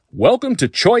Welcome to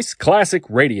Choice Classic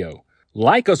Radio.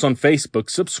 Like us on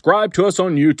Facebook, subscribe to us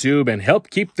on YouTube, and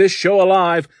help keep this show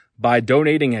alive by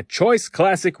donating at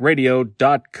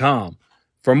choiceclassicradio.com.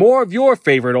 For more of your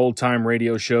favorite old-time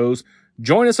radio shows,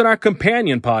 join us on our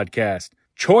companion podcast,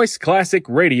 Choice Classic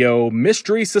Radio,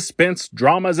 Mystery, Suspense,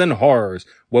 Dramas, and Horrors,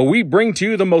 where we bring to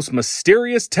you the most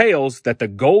mysterious tales that the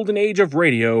golden age of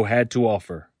radio had to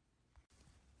offer.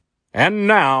 And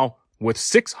now, with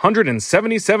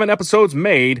 677 episodes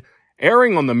made,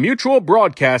 airing on the Mutual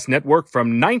Broadcast Network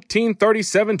from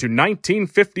 1937 to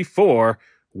 1954,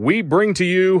 we bring to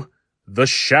you The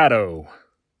Shadow.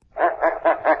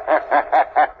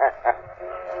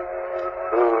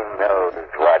 Who knows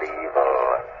what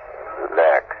evil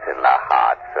lurks in the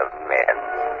hearts of men?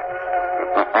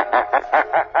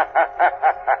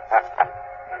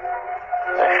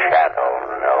 The Shadow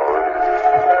knows.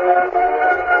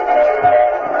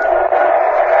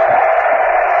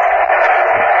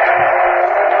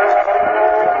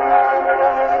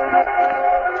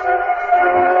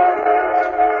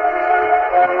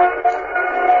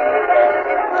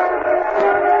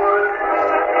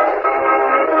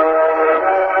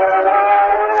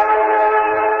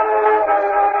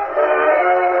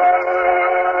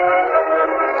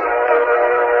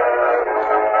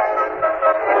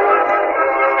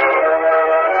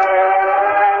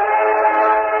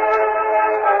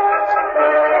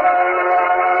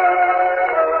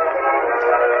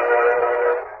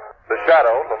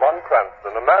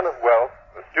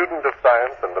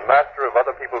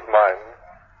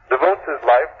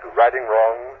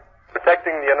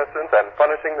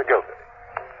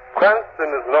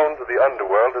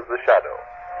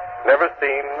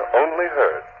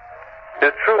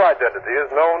 Identity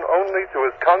is known only to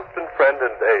his constant friend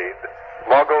and aide,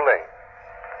 Margot Lane.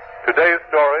 Today's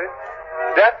story,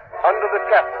 Death Under the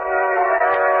Chapel.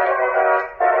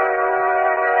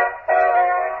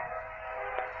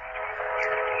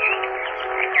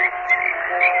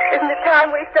 Isn't it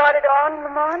time we started on,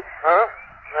 Lamont? Huh?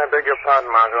 I beg your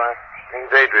pardon, Margot. I've been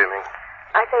daydreaming.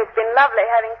 I say it's been lovely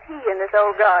having tea in this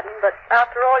old garden, but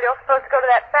after all, you're supposed to go to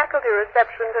that faculty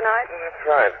reception tonight. That's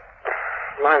right.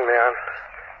 Mind me, I'm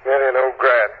nearly an old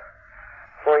grad.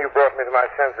 Before you brought me to my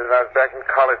senses, I was back in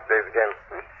college days again.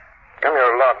 Come here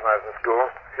a lot when I was in school.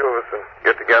 A few of us would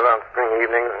get together on spring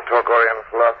evenings and talk Oriental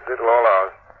philosophy till all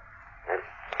hours. And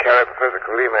carry Professor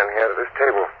Kalima in here to this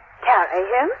table. Carry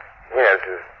him? Yes,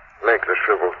 his legs are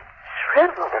shriveled.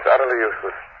 Shriveled? It's utterly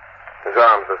useless. His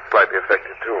arms are slightly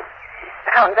affected, too.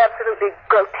 Sounds absolutely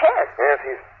grotesque. Yes,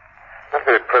 he's not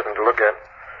very pleasant to look at.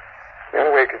 The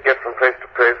only way he could get from place to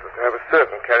place was to have a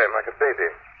servant carry him like a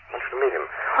baby. I want you to meet him.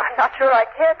 Oh, I'm not sure I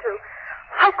care to.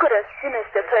 How could a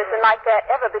sinister person like that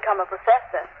ever become a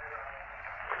professor?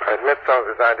 I admit some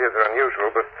of his ideas are unusual,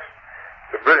 but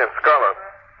he's a brilliant scholar.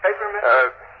 Paper,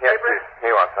 mister? Yes, paper? please.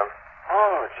 Here you are, son.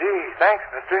 Oh, gee, thanks,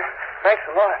 mister. Thanks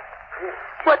a lot.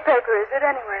 What paper is it,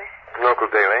 anyway? Local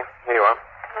daily. Here you are.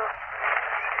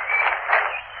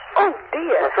 Oh,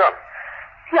 dear. What's up?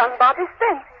 Young Bobby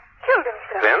Spence killed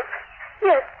himself. Spence?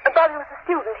 Yes, Bobby was a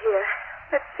student here.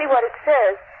 Let's see what it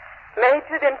says.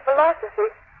 Majored in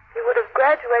philosophy. He would have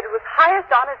graduated with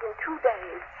highest honors in 2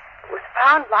 days. Was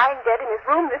found lying dead in his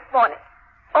room this morning.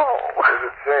 Oh. Does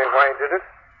it say why he did it?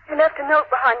 He left a note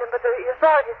behind him, but the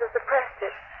authorities have suppressed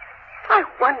it. I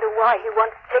wonder why he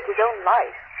wants to take his own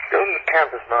life. Go to the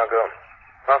campus, Margot.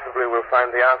 Possibly we'll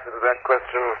find the answer to that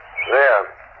question there.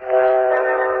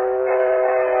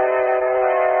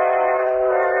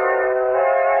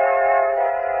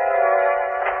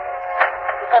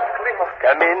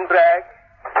 Come in, Bragg.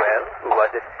 Well, Who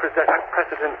was it?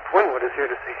 President Winwood is here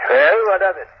to see you. Well, what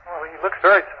of it? Well, he looks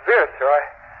very severe, sir.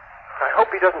 I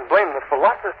hope he doesn't blame the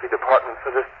philosophy department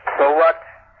for this. For what?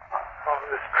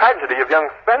 This tragedy of young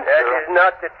Spencer. That is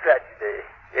not a tragedy.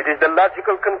 It is the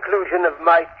logical conclusion of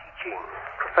my teaching.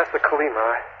 Professor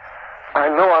Kalima,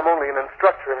 I know I'm only an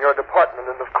instructor in your department,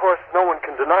 and of course no one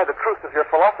can deny the truth of your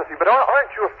philosophy, but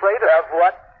aren't you afraid Of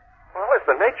what? Well, as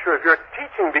the nature of your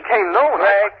teaching became known...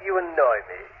 Bragg, you annoy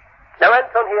me. Now,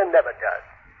 Anton here never does.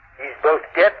 He's both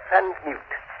deaf and mute,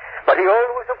 but he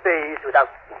always obeys without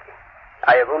thinking.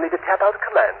 I have only to tap out a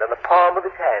command on the palm of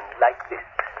his hand, like this.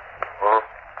 Oh.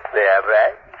 There,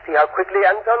 Bragg. See how quickly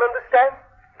Anton understands?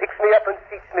 Picks me up and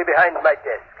seats me behind my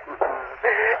desk.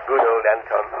 Good old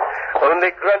Anton.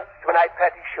 Only grunts when I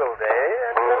pat his shoulder,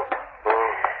 eh, Anton?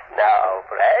 Now,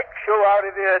 Bragg, show our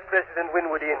revered President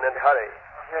Winwood in and hurry.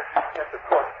 Yes, of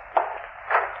course.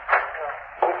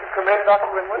 Won't you come in,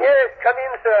 Dr. Winwood? Yes, come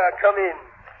in, sir, come in.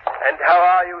 And how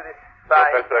are you this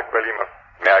fine... Professor Kalima,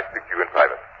 may I speak to you in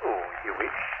private? Oh, if you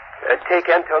wish. Take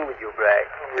Anton with you,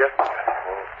 Bragg. Yes.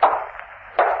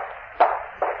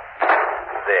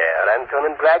 Anton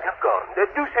and Bragg have gone.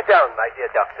 Do sit down, my dear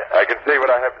doctor. I can say what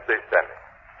I have to say standing.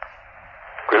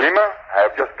 Quilima, I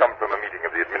have just come from a meeting of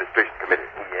the administration committee.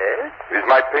 Yes? It is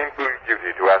my painful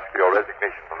duty to ask for your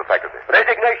resignation from the faculty.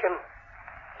 Resignation?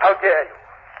 How dare you?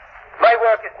 My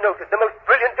work is noted, the most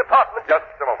brilliant department. Just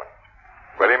a moment.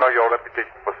 Quilima, your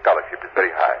reputation for scholarship is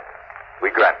very high. We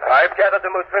grant that. I've gathered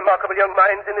the most remarkable young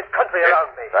minds in this country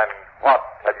around me. Then what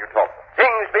have you taught them?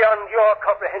 Things beyond your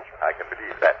comprehension. I can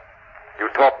believe that. You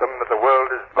taught them that the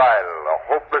world is vile, a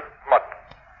hopeless smut,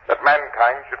 that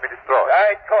mankind should be destroyed.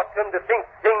 I taught them to think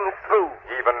things through.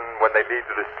 Even when they lead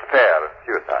to despair and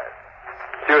suicide.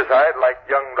 Suicide like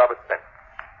young Robert Spence.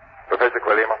 Professor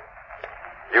Quilima,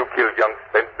 you killed young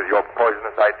Spence with your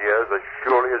poisonous ideas as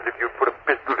surely as if you'd put a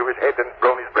pistol to his head and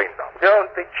blown his brains out. Don't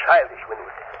be childish,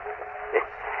 Winwood.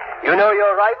 You know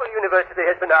your rival university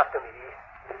has been after me.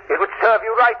 It would serve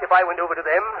you right if I went over to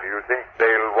them. Do you think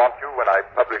they'll want you when I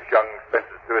publish young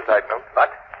Spence's suicide note?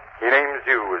 What? He names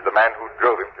you as the man who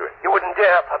drove him to it. You wouldn't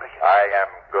dare publish it. I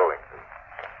am going to.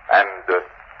 And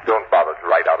don't bother to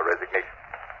write out a resignation.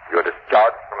 You're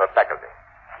discharged from the faculty.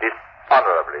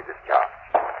 Dishonorably discharged.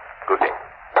 Good day.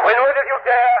 Winwood, if you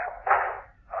dare.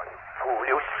 Oh, you fool,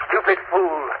 you stupid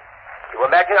fool. You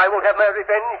imagine I won't have my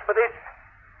revenge for this?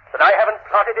 That I haven't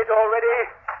plotted it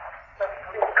already?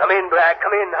 Come in, Bragg,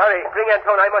 come in. Hurry. Bring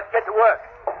Anton. I must get to work.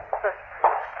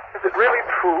 Is it really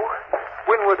true?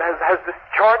 Winwood has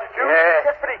discharged you? Yes.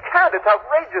 Yes, but he can't. It's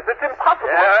outrageous. It's impossible.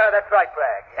 Yeah, that's right,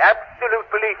 Bragg. Absolute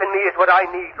belief in me is what I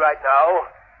need right now.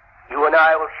 You and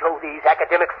I will show these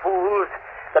academic fools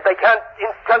that they can't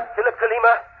insult Philip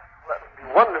Quilima. That would be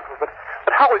wonderful, but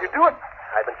how will you do it?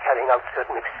 I've been carrying out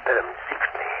certain experiments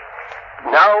secretly.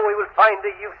 Now we will find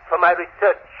a use for my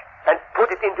research and put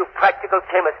it into practical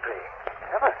chemistry.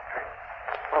 Chemistry?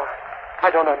 Oh, I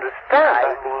don't understand.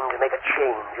 I mean to make a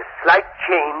change, a slight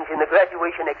change in the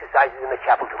graduation exercises in the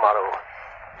chapel tomorrow.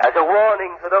 As a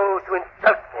warning to those who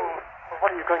insult me. Well,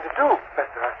 what are you going to do,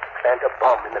 Professor? Plant a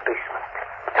bomb in the basement.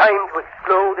 Time to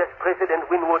explode as President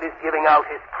Winwood is giving out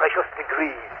his precious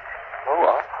degrees.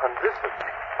 Oh, 100%.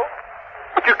 Oh,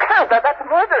 but you can't. That's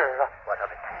murder. What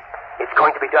of it? It's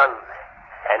going to be done.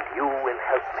 And you will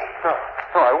help me. No,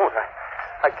 I won't.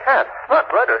 I can't. Not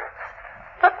murder.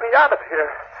 Let me out of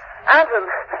here. Anton,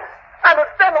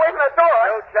 stand away from the door.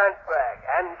 No chance, Bragg.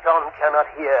 Anton cannot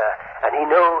hear, and he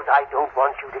knows I don't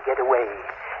want you to get away.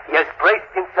 He has braced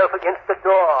himself against the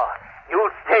door.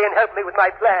 You'll stay and help me with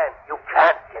my plan. You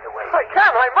can't get away. I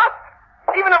can. I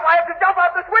must. Even if I have to jump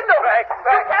out this window. Bragg.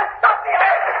 You can't stop me.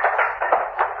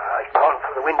 He's gone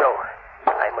through the window.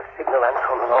 I must signal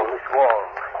Anton along this wall.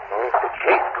 To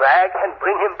chase Bragg and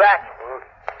bring him back.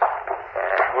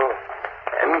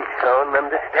 Anton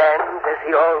understands, as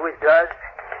he always does.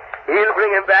 He'll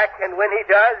bring him back, and when he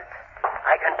does,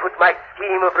 I can put my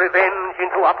scheme of revenge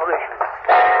into operation.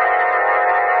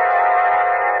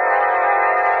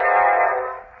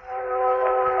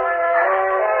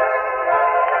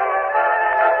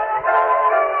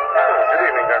 Good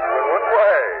evening, Dr. Winwood.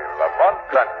 Why, Lamont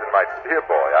Cranston, my dear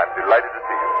boy, I'm delighted to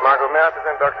see you. Margot, may I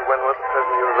present Dr. Winwood,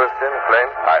 President University in McLean?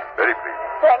 I'm very pleased.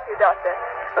 Thank you, Doctor.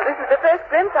 Well, this is the first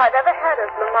glimpse I've ever had of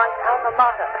Lamont's alma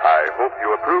mater. I hope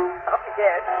you approve. Oh,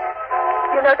 yes.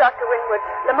 You know, Dr. Winwood,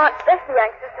 Lamont's especially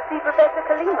anxious to see Professor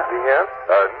Quilima. Yes?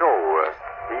 No,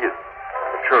 he isn't.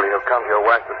 Surely he'll come to your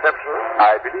wax reception.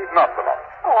 I believe not, Lamont.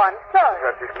 Oh, I'm sorry.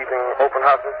 Perhaps he's keeping open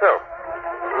house himself.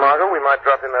 Margot, we might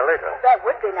drop in there later. That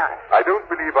would be nice. I don't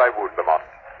believe I would, Lamont.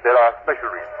 There are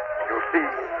special reasons. You see,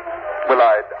 well,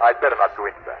 I'd better not go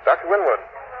into that. Dr. Winwood,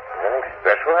 anything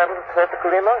special happened to Professor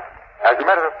Quilima? As a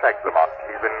matter of fact, Lamont,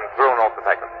 he's been thrown off the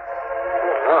faculty.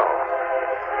 Oh, no.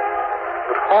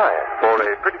 But why? For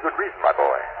a pretty good reason, my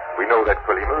boy. We know that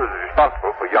Quilima is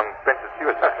responsible for young Spence's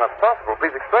suicide. That's not possible.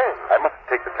 Please explain. I must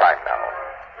take the time now.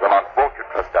 Lamont, won't you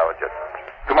trust our judgment?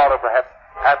 Tomorrow, perhaps,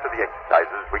 after the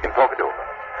exercises, we can talk it over.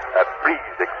 Please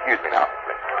excuse me now, Miss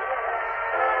Flint.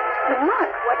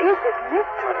 Lamont, what is this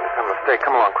mystery? It's a mistake.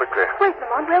 Come along quickly. Wait,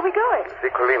 Lamont, where are we going?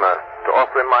 See Quilima to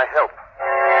offer him my help.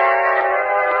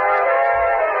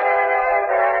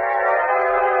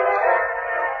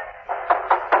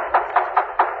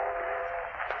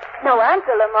 No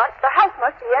answer, Lamont. The house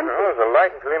must be empty. Oh, there's a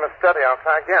light in Quilima's study. I'll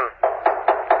try again.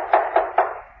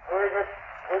 Who is it?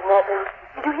 Who's knocking?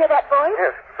 Did you hear that voice?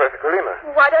 Yes, Professor Quilima.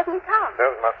 Why doesn't he come?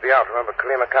 Those must be out. Remember,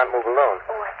 Quilima can't move alone.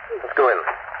 Oh, I see. Let's go in.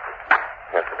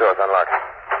 Yes, the door's unlocked.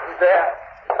 Who's there?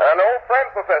 An old friend,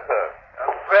 Professor.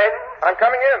 A friend? I'm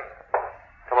coming in.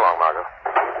 Come along, Margot.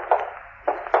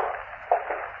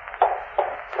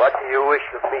 What do you wish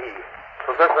of me?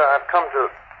 Professor, I've come to...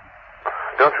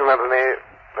 Don't you remember me?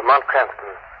 Lamont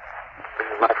Cranston. This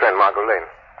is my friend, Margot Lane.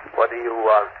 What do you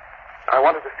want? I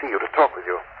wanted to see you, to talk with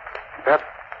you. Perhaps,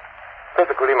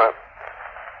 Professor Kulima,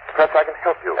 perhaps I can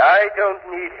help you. I don't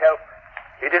need help.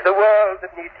 It is the world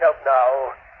that needs help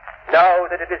now. Now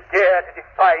that it has dared to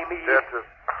defy me. I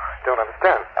don't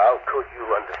understand. How could you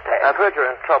understand? I've heard you're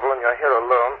in trouble and you're here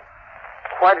alone.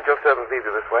 Why did your servant leave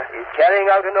you this way? He's carrying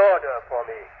out an order for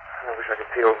me. I wish I could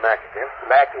see old Mac again.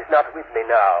 Mac is not with me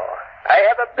now. I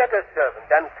have a better servant,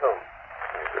 Anton.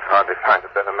 You could hardly find a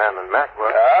better man than Mac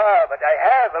was. Ah, but I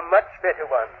have a much better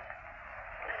one.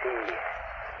 You see,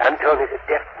 Anton is a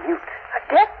deaf mute. A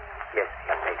deaf? Yes,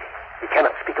 young lady. He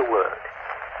cannot speak a word.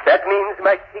 That means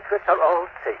my secrets are all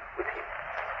safe with him.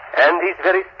 And he's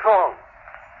very strong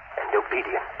and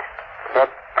obedient.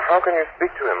 But how can you speak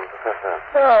to him, Professor?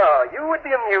 Oh, you would be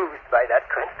amused by that,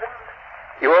 Cranston.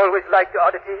 You always liked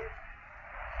oddities.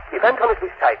 If Anton is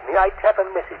beside me, I tap a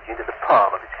message into the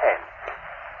palm of his hand.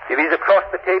 If he's across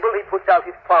the table, he puts out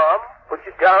his palm, puts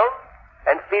it down,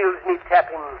 and feels me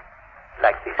tapping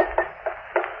like this.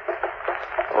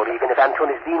 Or even if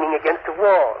Anton is leaning against a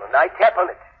wall and I tap on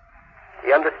it,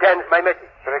 he understands my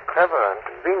message. Very clever and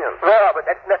convenient. Oh, but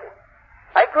that's nothing.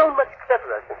 I've grown much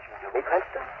cleverer since you knew me,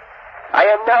 Cranston. I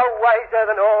am now wiser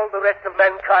than all the rest of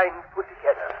mankind put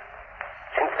together.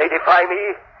 Since they defy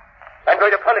me, I'm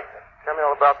going to punish them. Tell me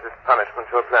all about this punishment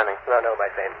you're planning. No, my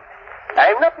friend.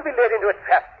 I'm not to be led into a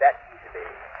trap that easily.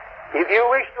 If you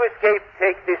wish to escape,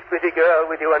 take this pretty girl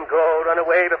with you and go. Run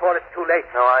away before it's too late.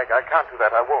 No, I can't do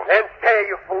that. I won't. Then stay,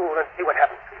 you fool, and see what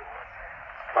happens to you.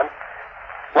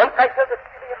 Once I felt a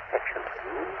silly affection for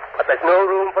you, but there's no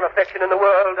room for affection in the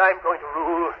world. I'm going to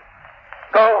rule.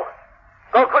 Go.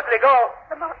 Go quickly, go.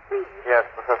 Lamont, please. Yes,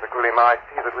 Professor Kulima, I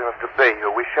see that we must obey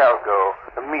you. We shall go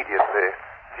immediately.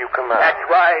 You command. That's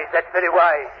wise. That's very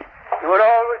wise. You were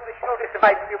always the shrewdest of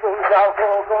my pupils. Now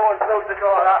go and close the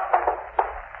door after you.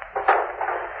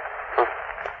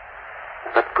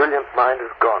 That brilliant mind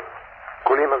is gone.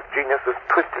 Kulima's genius has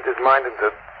twisted his mind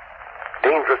into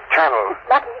dangerous channels.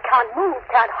 Lucky he can't move,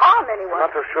 can't harm anyone.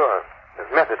 I'm not so sure.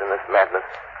 There's method in this madness.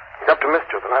 He's up to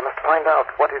mischief, and I must find out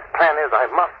what his plan is. I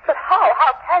must. But how?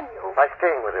 How can you? By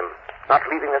staying with him. Not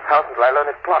leaving this house until I learn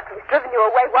his plot. He's driven you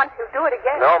away once, he'll do it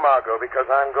again. No, Margot, because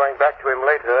I'm going back to him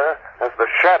later as the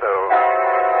Shadow.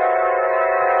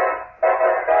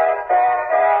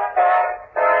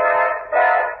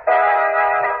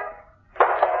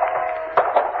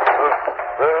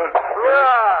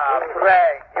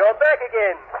 Bragg, you're back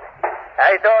again.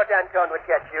 I thought Anton would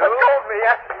catch you. Let go of me.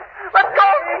 Let go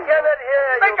of me. He cannot hear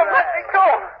you. Make him let me go.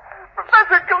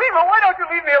 Professor Kulima, why don't you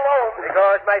leave me alone?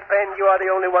 Because, my friend, you are the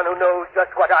only one who knows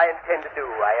just what I intend to do.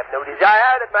 I have no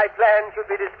desire that my plan should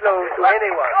be disclosed to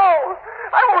anyone. Oh,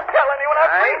 I won't tell anyone.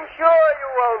 I'm sure you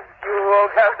won't. You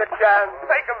won't have the chance.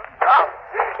 Make him stop.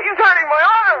 He's hurting my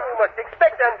arm. You must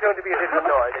expect Anton to be a little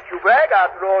annoyed at you, Bragg.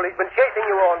 After all, he's been chasing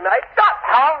you all night. Stop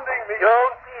hounding me.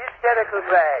 Don't be hysterical,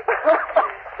 Bragg.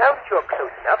 Now that you're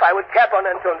close enough, I will tap on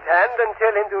Anton's hand and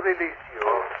tell him to release you.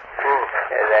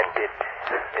 That's it.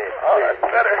 Oh, that's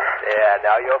better. There,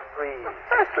 now you're free.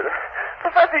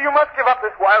 Professor, you must give up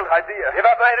this wild idea. Give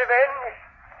up my revenge?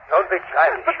 Don't be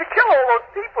childish. But to kill all those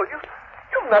people, you've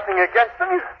nothing against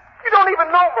them. You don't even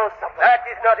know most of them. That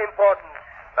is not important.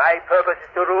 My purpose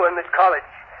is to ruin this college.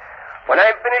 When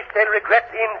I'm finished, they'll regret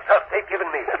the insult they've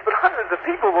given me. Yes, but hundreds of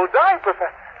people will die,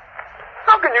 Professor.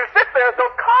 How can you sit there so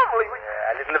calmly?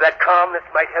 A little of that calmness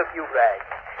might help you, Bragg.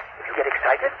 If you get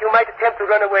excited, you might attempt to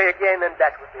run away again, and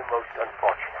that would be most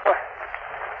unfortunate.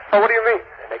 Oh, what do you mean?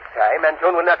 The next time,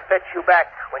 Anton will not fetch you back.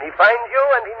 When he finds you,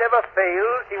 and he never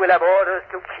fails, he will have orders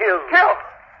to kill. Kill?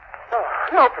 Oh,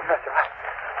 no, Professor.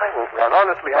 I won't run,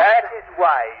 honestly. That is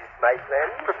wise, my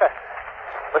friend. Professor,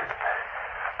 but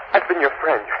I've been your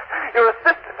friend, your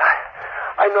assistant.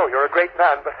 I know you're a great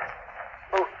man, but...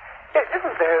 Oh,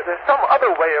 isn't there's some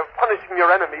other way of punishing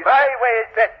your enemies? My way is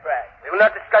best, Bragg. We will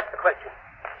not discuss the question.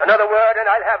 Another word, and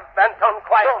I'll have Anton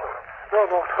quiet. No,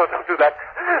 don't do that.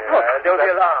 Don't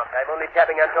be alarmed. I'm only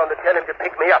tapping Anton to tell him to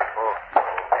pick me up.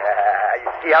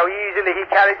 You see how easily he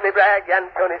carries me, Bragg?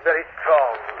 Anton is very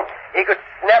strong. He could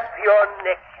snap your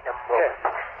neck in a moment.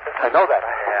 Yes, I know that.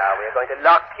 We're going to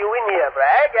lock you in here,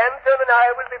 Bragg. Anton and I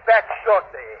will be back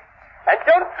shortly. And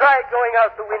don't try going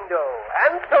out the window.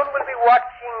 Anton will be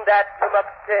watching that from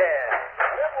upstairs.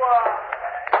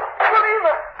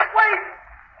 Kulima, wait!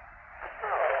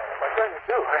 What am I going to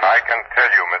do? I can tell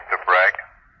you, Mr. Bragg.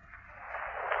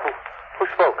 Who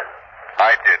spoke?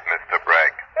 I did, Mr.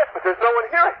 Bragg. Yes, but there's no one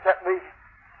here except me.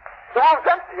 The room's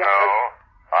empty. No,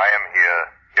 I am here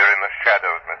in the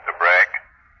shadows, Mr. Bragg.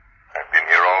 I've been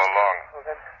here all along. Oh,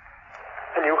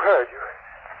 then you heard.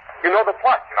 You know the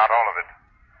plot. Not all of it.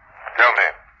 Tell me,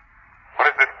 what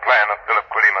is this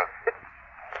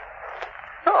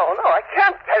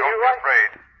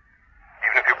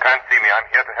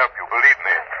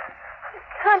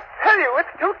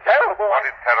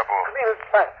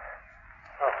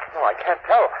Oh, no, I can't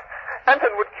tell.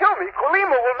 Anton would kill me.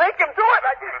 Colima will make him do it.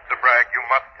 Mr. Bragg, you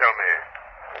must tell me.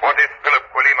 What is Philip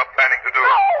Colima planning to do?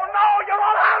 No, you're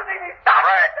all hounding me. Stop.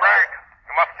 Bragg,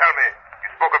 you must tell me. You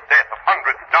spoke of death, of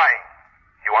hundreds dying.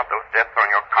 You want those deaths on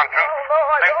your conscience? No,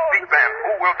 I then don't. speak then.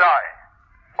 Who will die?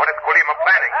 What is Colima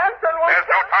planning? Anton will... There's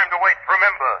no time to waste,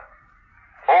 remember.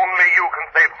 Only you can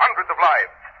save hundreds of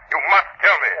lives. You must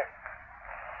tell me.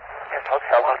 Yes, I'll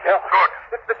tell. Good.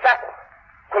 It's the chapel.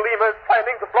 Colima is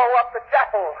planning to blow up the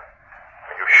chapel.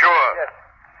 Are you sure?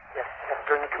 Yes,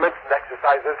 during the commencement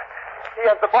exercises. He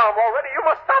has the bomb already. You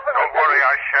must stop him. Don't worry,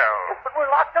 I shall. But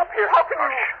we're locked up here. How can you...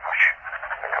 Hush.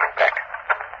 They're coming back.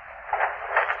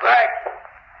 Bragg,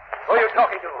 who are you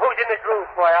talking to? Who's in this room?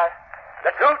 Why,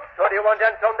 The truth, or do you want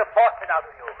Anton to force it out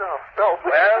of you? No.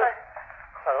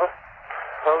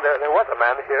 Well, there was a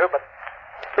man here, but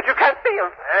you can't see him.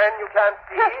 And you can't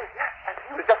see? Yes.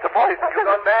 He was just a voice. You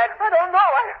gone mad? I don't know.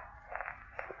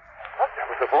 What? That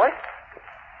was a voice?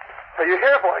 Are you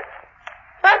here, voice?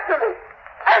 Answer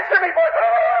me, voice!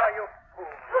 Oh, you fool.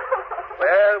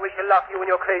 Well, we shall lock you and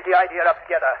your crazy idea up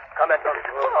together. Come, Anton.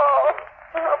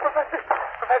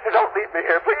 Professor, don't leave me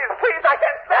here. Please, I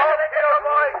can't stand it.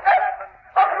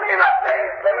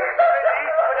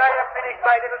 But I have finished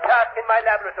my little task in my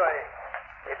laboratory.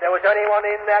 If there was anyone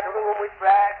in that room with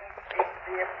Bragg, he'd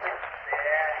see him there.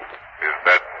 Is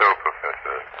that so,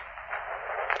 Professor?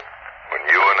 When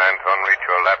you and Anton reach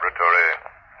your laboratory,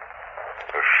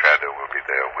 the shadow will be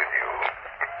there with you.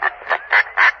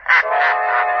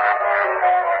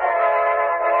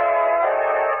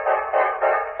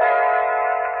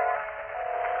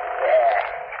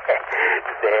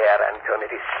 There, Anton,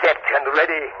 it is set and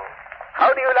ready. How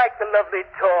do you like the lovely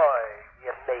toy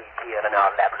you made here in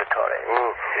our laboratory?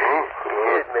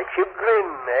 It makes you grin,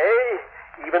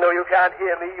 eh? Even though you can't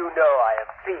hear me, you know I am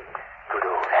pleased. Good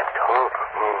old Anton.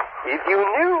 If you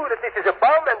knew that this is a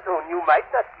bomb, Anton, you might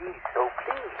not be so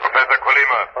pleased. Professor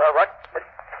Colima. What?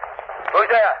 Who's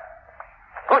there?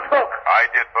 Who spoke? I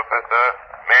did, Professor.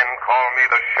 Men call me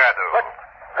the Shadow. What?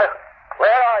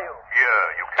 Where are you? Here,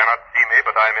 you cannot see me,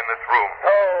 but I'm in this room.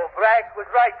 Oh, Bragg was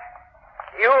right.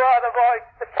 You are the voice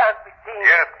that can't be seen.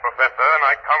 Yes, Professor, and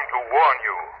I come to warn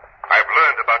you. I've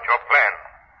learned about your plan.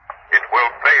 It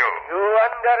will fail. You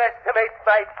underestimate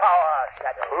my power,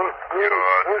 Shadow.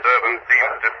 Your servant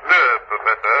seems disturbed,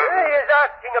 Professor. He is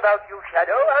asking about you,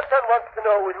 Shadow. Anton wants to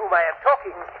know with whom I am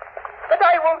talking. But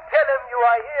I won't tell him you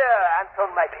are here.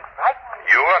 Anton might be frightened.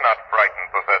 You are not frightened,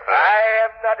 Professor. I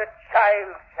am not a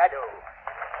child, Shadow.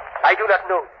 I do not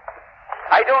know.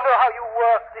 I don't know how you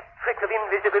work this trick of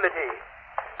invisibility.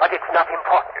 But it's not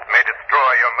important. It may destroy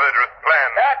your murderous plan.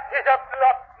 That is a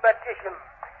bluff, magician.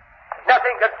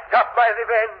 Nothing can stop my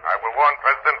revenge. I will warn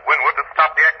President Winwood to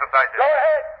stop the exercises. Go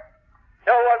ahead.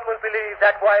 No one will believe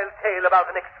that wild tale about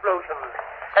an explosion.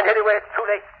 And anyway, it's too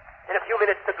late. In a few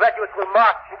minutes, the graduates will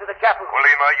march into the chapel.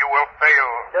 Colima, you will fail.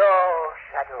 No,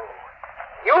 Shadow.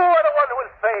 You are the one who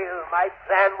will fail. My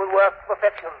plan will work to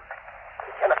perfection.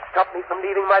 You cannot stop me from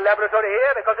leaving my laboratory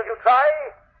here because if you try,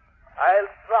 I'll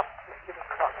drop this little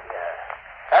cross here.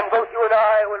 And both you and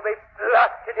I will be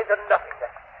blasted into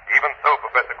nothingness. Even so,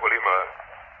 Professor Colima,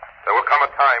 there will come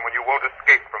a time when you won't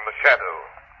escape from the shadow.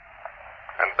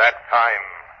 And that time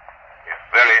is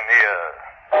very near.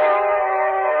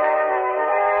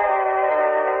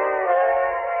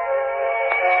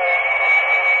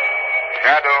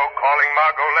 Shadow calling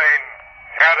Margot Lane.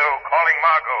 Shadow calling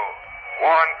Margot.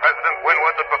 Warn President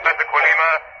Winwood that Professor Colima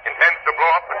intends to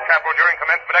blow up the chapel during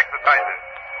commencement exercises.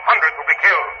 Hundreds will be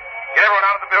killed. Get everyone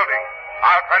out of the building.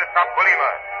 I'll try to stop Colima.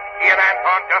 He and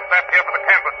Anton just left here for the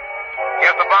campus. He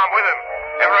has the bomb with him.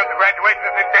 Everyone at the graduation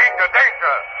is in danger.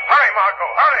 Danger! Hurry, Margot,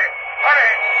 hurry!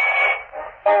 Hurry!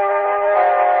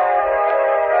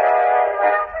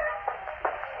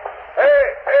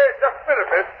 Hey, just a minute,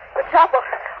 miss. The chapel.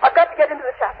 I've got to get into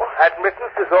the chapel.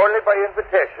 Admittance is only by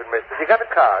invitation, miss. Have you got a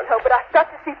card? No, but I've got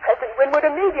to see President Winwood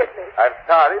immediately. I'm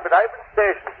sorry, but I've been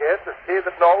stationed here to see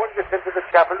that no one gets into the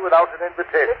chapel without an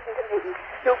invitation. Listen to me.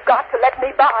 You've got to let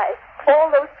me by. All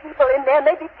those people in there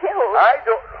may be killed. I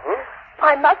don't...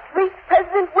 I must reach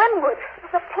President Winwood.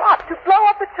 It's a plot to blow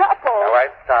up the chapel. Oh,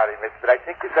 I'm sorry, miss, but I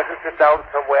think you'd better sit down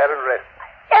somewhere and rest.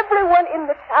 Everyone in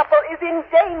the chapel is in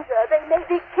danger. They may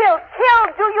be killed.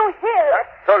 Killed, do you hear? Not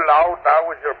so loud now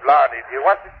with your bloody. Do you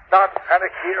want to start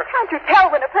panic here? Can't you tell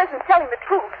when a person's telling the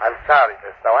truth? I'm sorry,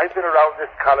 miss. Now, I've been around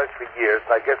this college for years,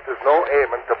 and I guess there's no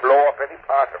aiming to blow up any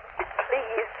part of it.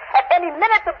 Please, at any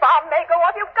minute the bomb may go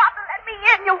off. You've got to let me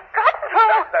in. You've got to.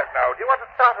 Stop that now. Do you want to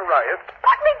start a riot?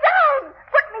 Put me down.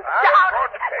 Put me down. I'm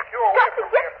going to take you away Got to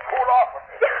from me and cool off a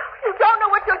bit. You don't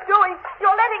know what you're doing.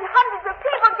 You're letting hundreds of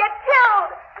people get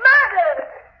killed.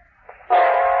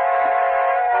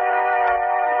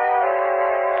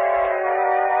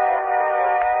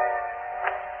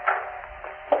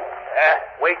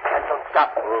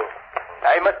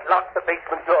 must lock the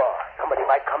basement door. Somebody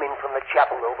might come in from the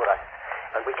chapel over us.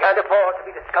 And we can't afford to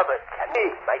be discovered, can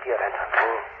we, my dear Anton?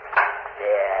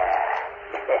 There.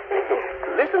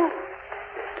 Listen.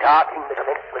 Starting the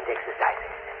commencement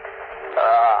exercises.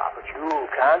 But you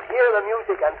can't hear the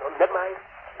music, Anton. Never mind.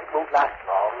 It won't last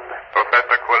long.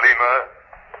 Professor Quilima,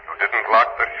 you didn't lock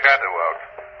the shadow out.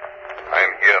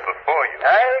 I'm here before you.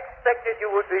 I expected you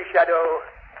would be, Shadow.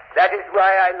 That is why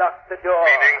I locked the door.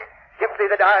 Meaning? Simply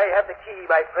that I have the key,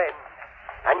 my friend.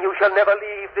 And you shall never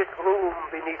leave this room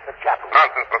beneath the chapel.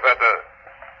 Nonsense, Professor.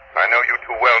 I know you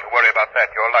too well to worry about that.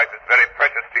 Your life is very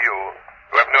precious to you.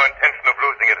 You have no intention of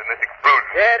losing it in this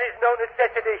explosion. There is no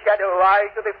necessity, Shadow. I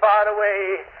shall be far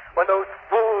away when those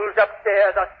fools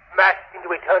upstairs are smashed into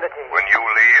eternity. When you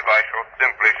leave, I shall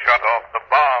simply shut off the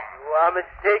bomb. You are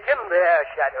mistaken there,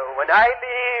 Shadow. When I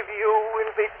leave, you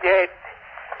will be dead.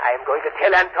 I am going to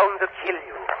tell Anton to kill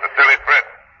you. A silly threat.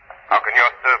 How can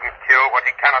your servant kill what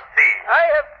he cannot see? I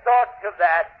have thought of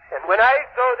that. And when I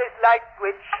throw this light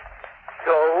switch,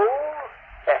 so...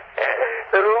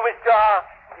 the room is dark,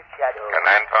 Shadow. Can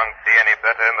Anton see any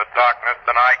better in the darkness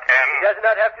than I can? He does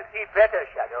not have to see better,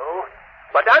 Shadow.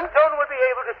 But Anton will be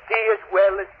able to see as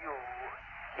well as you.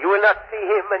 You will not see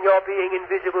him, and your being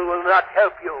invisible will not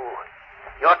help you.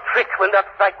 Your trick will not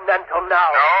frighten Anton now.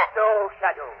 No? No,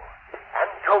 Shadow.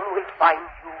 Anton will find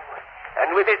you,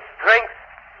 and with his strength,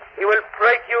 he will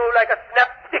break you like a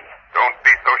snap stick. Don't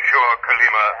be so sure,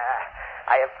 Quilima.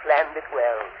 I have planned it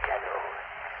well, Shadow.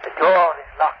 The door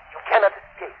is locked. You cannot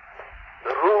escape.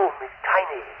 The room is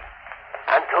tiny.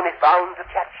 Anton is bound to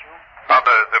catch you.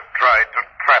 Others have tried to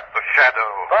trap the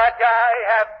shadow. But I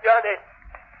have done it.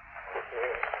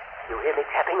 You hear me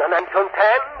tapping on Anton's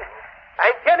hand?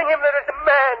 I'm telling him there is a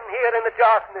man here in the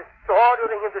darkness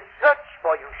ordering him to search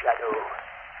for you, Shadow.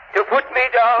 To put me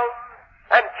down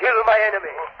and kill my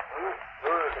enemy.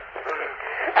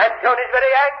 Anton is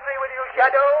very angry with you,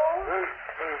 Shadow.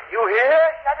 You hear,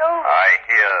 Shadow? I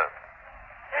hear.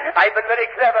 I've been very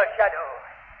clever, Shadow.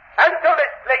 Anton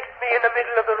has placed me in the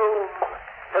middle of the room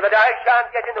so that I shan't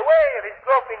get in the way of his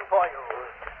groping for you.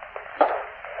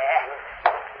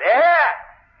 There.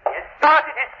 He has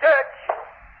started his search.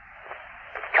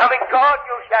 He's coming toward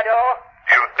you, Shadow.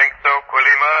 Do you think so,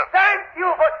 Quilima? Thank you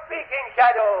for speaking,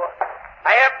 Shadow.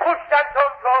 I have pushed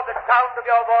Anton toward the sound of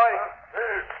your voice.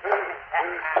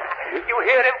 You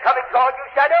hear him coming toward you,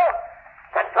 Shadow?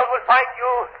 Anton will find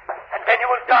you, and then you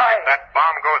will die. If that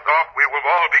bomb goes off, we will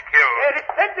all be killed. There is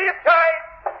plenty of time.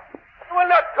 You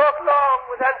will not talk long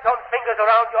with Anton's fingers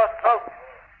around your throat.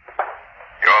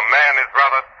 Your man is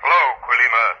rather slow,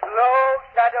 Quilima. Slow,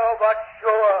 Shadow, but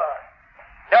sure.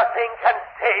 Nothing can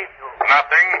save you.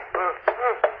 Nothing?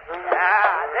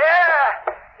 There.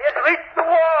 He has reached the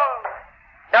wall.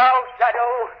 Now,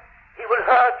 Shadow, he will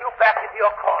herd you back into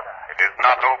your corner. It is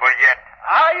not over yet.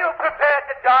 Are you prepared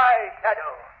to die,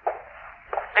 Shadow?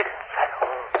 Listen, Shadow.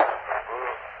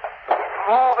 He's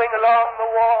moving along the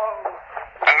wall.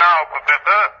 And now,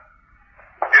 Professor,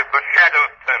 is the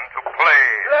shadow's turn to play.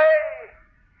 Play?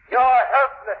 You're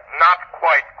helpless. Not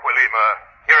quite, Quilima.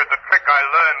 Here is a trick I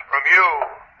learned from you.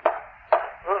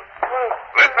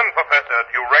 Listen, Professor,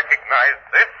 do you recognize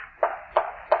this?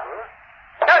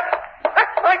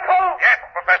 That's my code. Yes,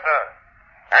 Professor.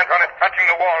 Anton is touching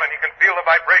the wall and he can feel the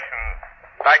vibrations.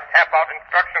 I tap out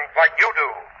instructions like you do.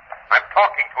 I'm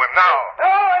talking to him now.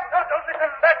 No, Anton, don't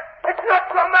listen. It's not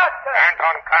your master.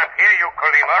 Anton can't hear you,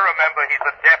 Quilima. Remember, he's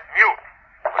a deaf mute.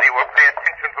 But he will pay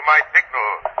attention to my signal,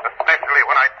 especially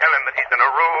when I tell him that he's in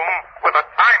a room with a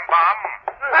time bomb.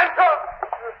 Anton!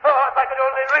 Oh, if I could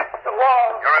only reach the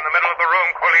wall. You're in the middle of the room,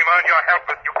 Quilima, and you're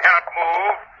helpless. You cannot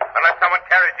move unless someone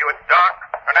carries you. It's dark,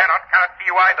 and Anton cannot see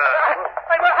you either.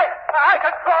 I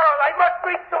can crawl. I must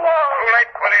reach the wall. Too late,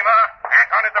 Quilima.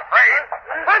 Anton is afraid.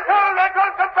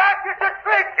 Anton, come back. It's a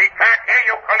trick. He can't hear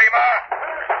you, Quilima.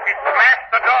 He smashed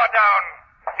the door down.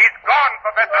 He's gone,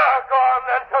 Professor. Oh, gone.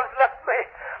 Anton's left me.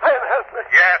 I am helpless.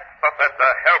 Yes, Professor,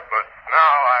 helpless.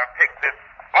 Now I'll take this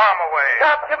bomb away.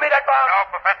 Stop. Give me that bomb. No,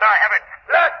 Professor, I have it.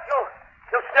 Blast you.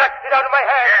 You snatched it out of my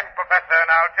hand. Yes, Professor.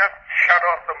 Now just shut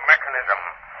off the mechanism.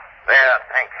 There,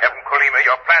 thank heaven, Quilima,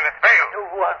 your plan has failed. You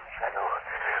won, Shadow.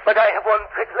 But I have one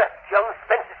trick left. Young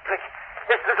Spence's trick.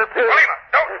 This little pill. Quilima,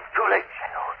 don't. It's too late,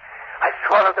 Shadow. I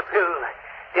swallowed the pill.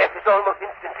 Death is almost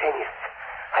instantaneous.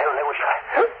 I only wish I...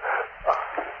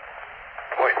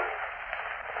 Poison.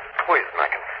 Poison, I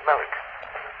can smell it.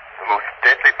 The most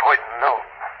deadly poison known.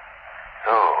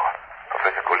 So,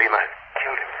 Professor Quilima has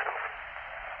killed himself.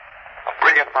 A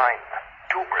brilliant mind.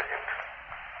 Too brilliant.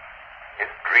 His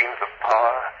dreams of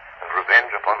power and revenge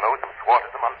upon those who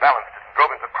thwarted them unbalanced and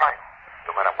drove him to crime. To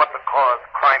No matter what the cause,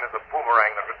 crime is a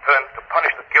boomerang that returns to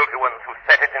punish the guilty ones who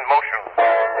set it in motion.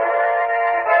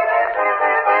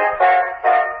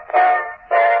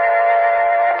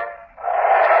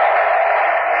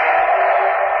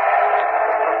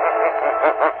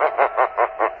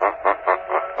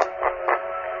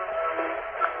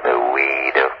 The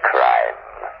weed of crime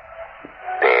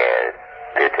bears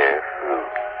bitter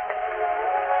fruit.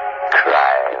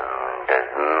 Crime does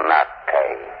not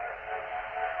pay.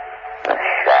 The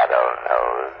shadow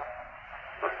knows.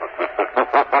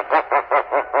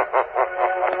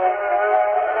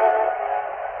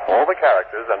 All the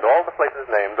characters and all the places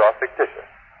named are fictitious.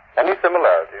 Any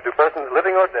similarity to persons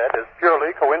living or dead is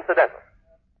purely coincidental.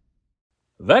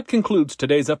 That concludes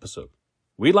today's episode.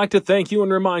 We'd like to thank you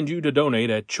and remind you to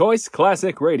donate at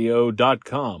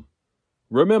choiceclassicradio.com.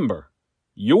 Remember,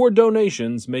 your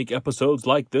donations make episodes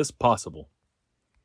like this possible.